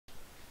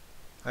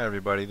Hi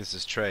everybody, this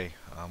is Trey.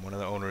 I'm one of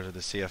the owners of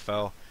the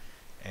CFL,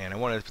 and I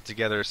wanted to put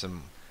together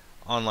some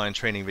online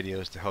training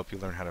videos to help you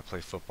learn how to play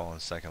football in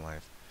Second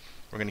Life.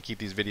 We're going to keep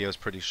these videos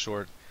pretty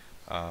short,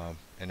 and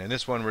in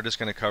this one we're just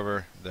going to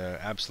cover the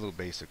absolute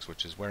basics,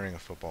 which is wearing a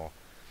football.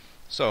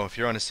 So if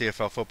you're on a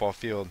CFL football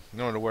field, in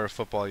order to wear a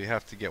football you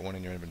have to get one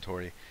in your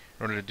inventory.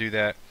 In order to do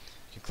that,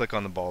 you can click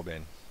on the ball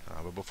bin.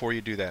 But before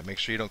you do that, make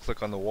sure you don't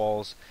click on the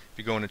walls. If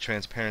you go into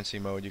transparency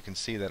mode, you can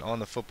see that on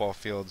the football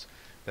fields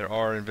there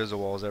are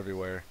invisible walls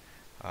everywhere.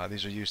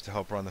 These are used to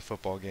help run the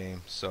football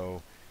game,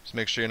 so just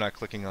make sure you're not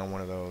clicking on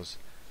one of those.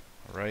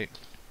 Alright,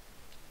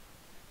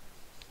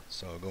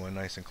 so go in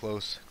nice and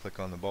close, click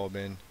on the ball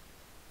bin,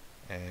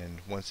 and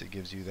once it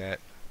gives you that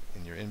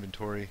in your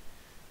inventory,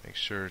 make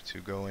sure to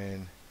go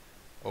in,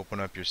 open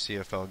up your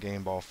CFL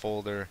game ball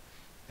folder,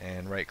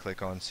 and right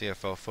click on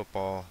CFL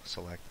football,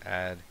 select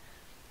add,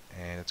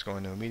 and it's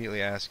going to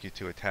immediately ask you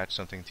to attach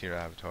something to your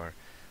avatar.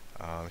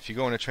 If you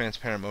go into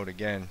transparent mode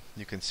again,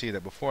 you can see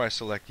that before I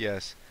select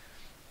yes,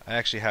 I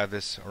actually have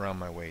this around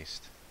my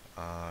waist.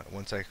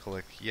 Once I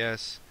click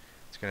yes,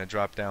 it's going to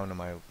drop down to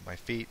my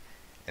feet,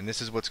 and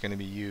this is what's going to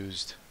be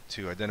used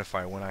to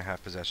identify when I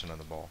have possession of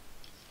the ball.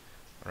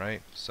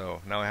 Alright,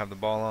 so now I have the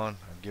ball on,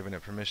 I've given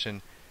it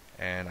permission,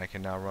 and I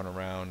can now run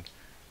around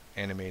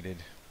animated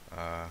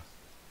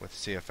with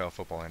CFL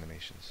football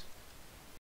animations.